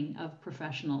training of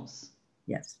professionals.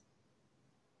 Yes.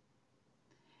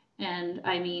 And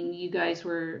I mean, you guys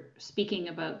were speaking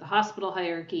about the hospital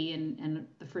hierarchy, and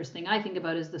the first thing I think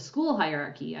about is the school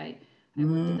hierarchy. I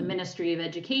worked at the Ministry of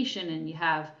Education, and you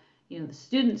have, the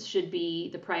students should be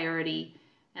the priority,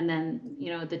 and then,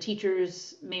 the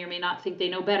teachers may or may not think they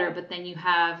know better, but then you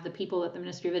have the people at the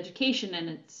Ministry of Education, and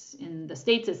it's in the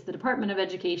States, it's the Department of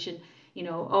Education,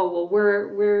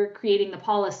 we're creating the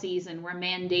policies and we're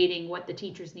mandating what the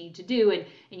teachers need to do, and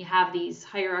you have these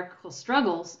hierarchical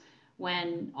struggles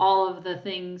when all of the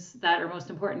things that are most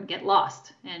important get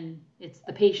lost, and it's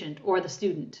the patient or the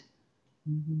student.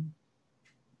 Mm-hmm.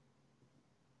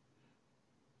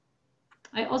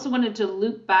 I also wanted to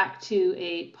loop back to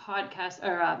a podcast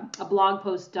or a blog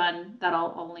post done that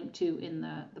I'll link to in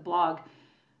the blog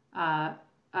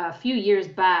a few years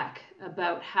back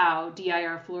about how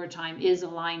DIR floor time is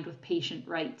aligned with patient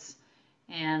rights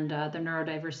and the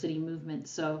neurodiversity movement.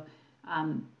 So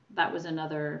that was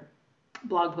another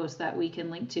blog post that we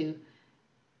can link to.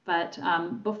 But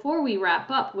before we wrap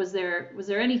up, was there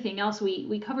anything else?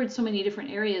 We covered so many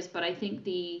different areas, but I think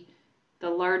the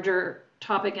larger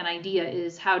topic and idea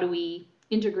is, how do we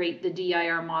integrate the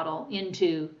DIR model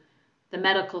into the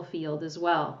medical field as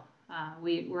well?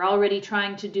 We're already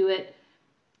trying to do it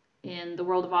in the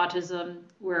world of autism,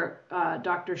 where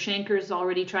Dr. Shanker is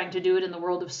already trying to do it in the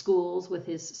world of schools with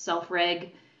his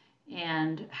self-reg,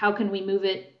 and how can we move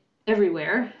it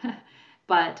everywhere,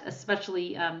 but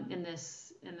especially in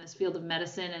this field of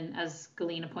medicine, and as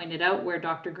Galina pointed out, where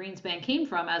Dr. Greenspan came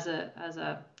from as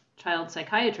a child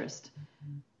psychiatrist.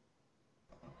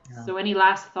 Yeah. So any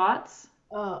last thoughts?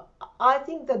 I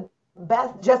think that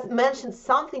Beth just mentioned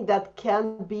something that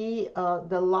can be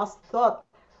the last thought,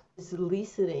 is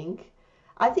listening.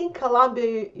 I think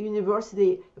Columbia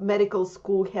University Medical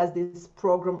School has this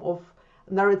program of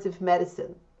narrative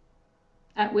medicine.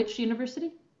 At which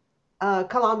university?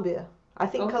 Columbia. I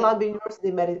think okay. Columbia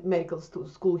University Medical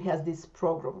School has this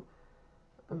program.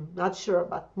 I'm not sure,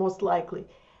 but most likely.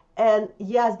 And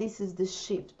yes, this is the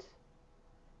shift.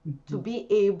 To be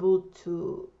able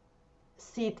to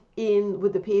sit in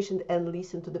with the patient and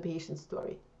listen to the patient's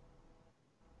story.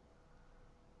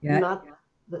 Yeah. Not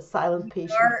the silent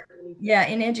patient. Yeah,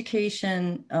 in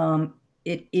education,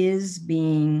 it is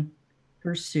being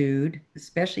pursued,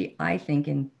 especially I think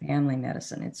in family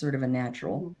medicine. It's sort of a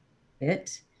natural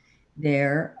fit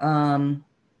there,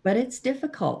 but it's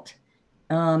difficult.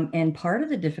 And part of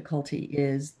the difficulty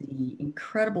is the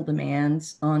incredible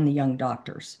demands on the young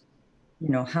doctors. You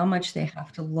know, how much they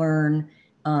have to learn.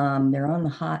 They're on the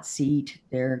hot seat.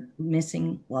 They're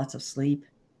missing lots of sleep.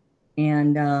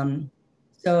 And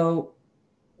so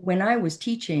when I was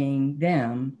teaching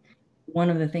them, one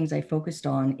of the things I focused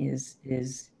on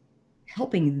is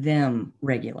helping them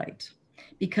regulate,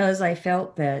 because I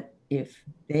felt that if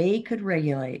they could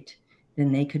regulate,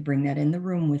 then they could bring that in the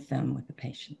room with them, with the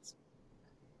patients.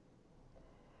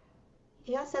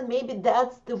 Yes, and maybe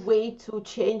that's the way to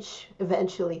change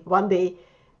eventually, one day,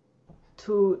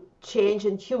 to change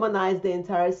and humanize the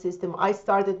entire system. I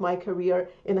started my career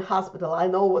in a hospital. I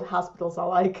know what hospitals are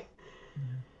like.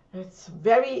 It's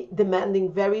very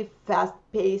demanding, very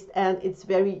fast-paced, and it's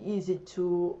very easy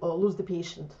to lose the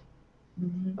patient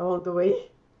along the way.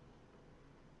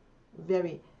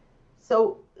 Very.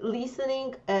 So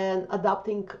listening and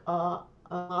adopting a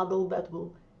model that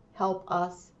will help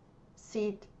us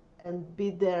sit and be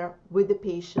there with the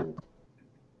patient,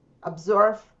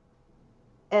 observe,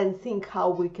 and think how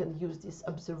we can use this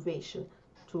observation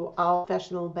to our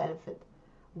professional benefit,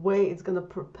 where it's going to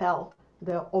propel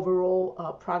the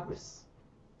overall progress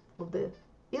of the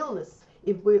illness,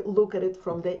 if we look at it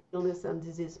from the illness and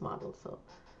disease model. So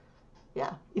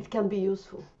yeah, it can be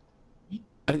useful.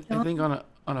 I think on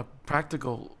a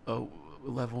practical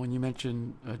level, when you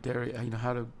mentioned Derry,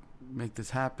 how to make this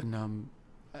happen,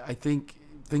 I think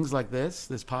things like this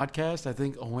podcast, I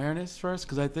think awareness first,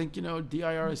 because I think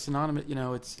DIR is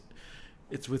synonymous.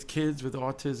 It's with kids with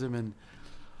autism, and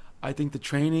I think the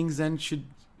trainings then should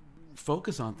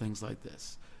focus on things like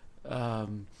this,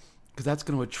 because that's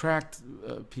going to attract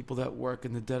people that work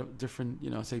in the different,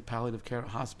 say palliative care,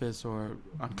 hospice, or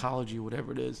oncology,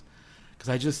 whatever it is. Because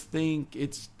I just think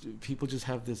people just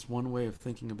have this one way of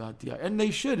thinking about DI, and they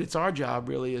should. It's our job,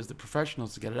 really, as the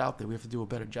professionals, to get it out there. We have to do a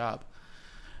better job.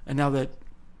 And now that,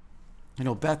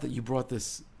 Beth, that you brought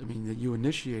this, that you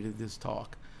initiated this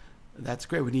talk, that's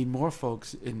great. We need more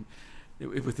folks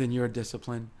within your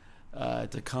discipline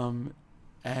to come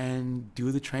and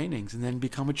do the trainings, and then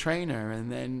become a trainer,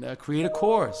 and then create a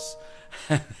course.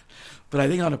 But I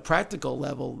think on a practical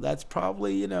level, that's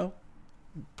probably,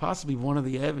 possibly one of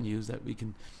the avenues that we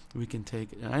can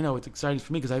take. And I know it's exciting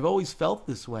for me because I've always felt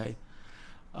this way.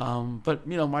 But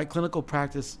my clinical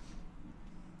practice,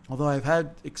 although I've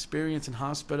had experience in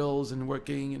hospitals and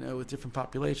working, with different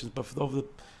populations, but for over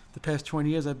the past 20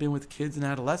 years, I've been with kids and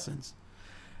adolescents.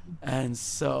 And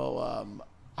so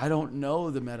I don't know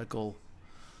the medical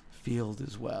field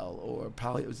as well, or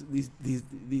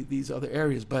these other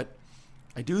areas, but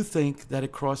I do think that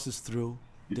it crosses through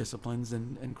disciplines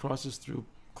and crosses through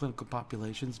clinical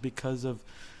populations because of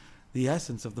the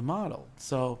essence of the model.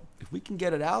 So if we can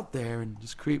get it out there and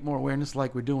just create more awareness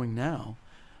like we're doing now,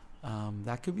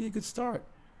 that could be a good start.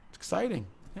 It's exciting.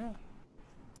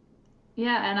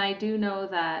 Yeah, and I do know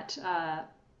that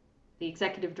the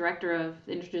executive director of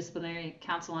the Interdisciplinary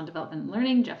Council on Development and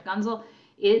Learning, Jeff Gunzel,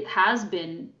 it has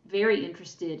been very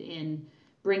interested in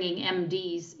bringing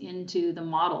MDs into the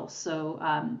model. So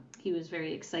he was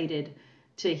very excited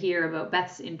to hear about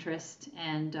Beth's interest,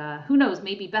 and who knows,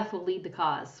 maybe Beth will lead the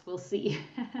cause. We'll see.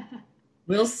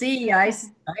 We'll see. I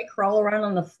crawl around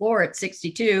on the floor at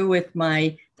 62 with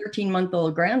my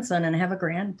 13-month-old grandson and have a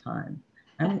grand time.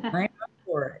 I'm up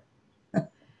for it.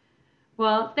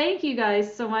 Well, thank you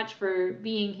guys so much for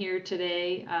being here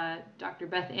today. Dr.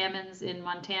 Beth Ammons in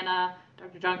Montana,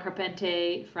 Dr. John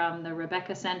Carpente from the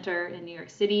Rebecca Center in New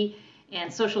York City,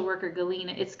 and social worker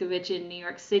Galina Itzkovich in New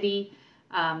York City.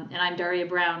 And I'm Daria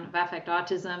Brown of Affect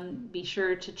Autism. Be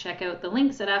sure to check out the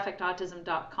links at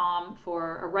affectautism.com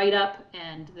for a write-up,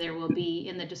 and there will be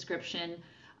in the description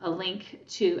a link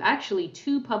to actually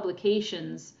 2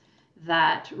 publications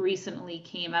that recently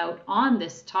came out on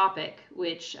this topic,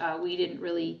 which we didn't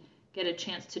really get a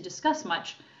chance to discuss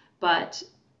much. But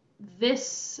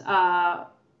this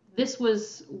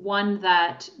was one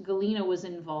that Galina was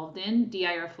involved in,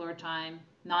 DIR Floor Time,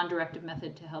 non-directive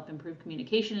method to help improve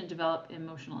communication and develop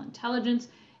emotional intelligence.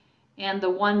 And the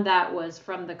one that was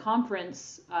from the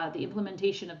conference, the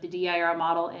implementation of the DIR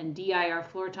model and DIR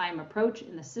floor time approach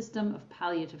in the system of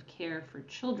palliative care for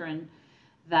children,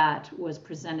 that was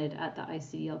presented at the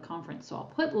ICDL conference. So I'll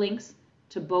put links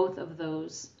to both of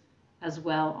those as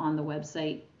well on the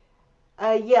website.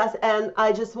 Yes, and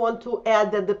I just want to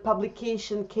add that the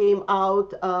publication came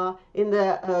out in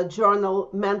the journal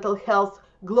Mental Health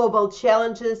Global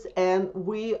Challenges, and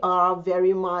we are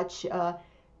very much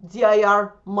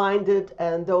DIR minded,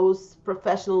 and those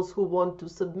professionals who want to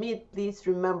submit, please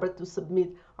remember to submit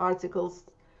articles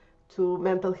to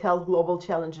Mental Health Global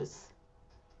Challenges.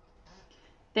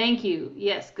 Thank you.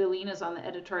 Yes, Galina's on the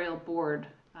editorial board.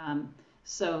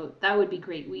 So that would be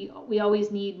great. We always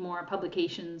need more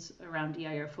publications around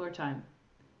DIR floor time.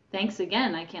 Thanks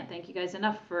again. I can't thank you guys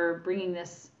enough for bringing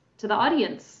this to the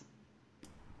audience.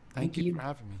 Thank you for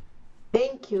having me.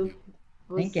 Thank you.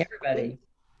 Thank everybody.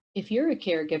 If you're a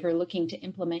caregiver looking to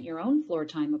implement your own floor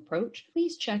time approach,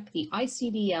 please check the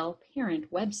ICDL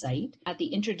parent website at the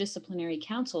Interdisciplinary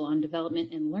Council on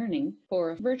Development and Learning for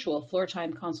a virtual floor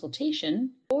time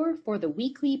consultation or for the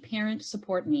weekly parent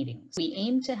support meetings. We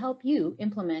aim to help you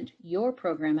implement your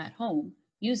program at home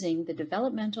using the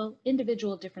Developmental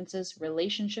Individual Differences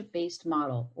Relationship-Based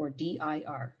Model, or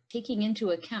DIR, taking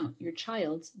into account your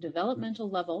child's developmental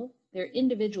level, their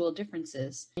individual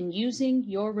differences, and using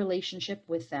your relationship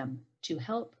with them to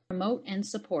help promote and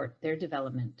support their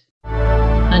development.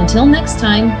 Until next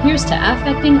time, here's to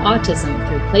affecting autism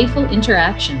through playful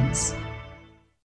interactions.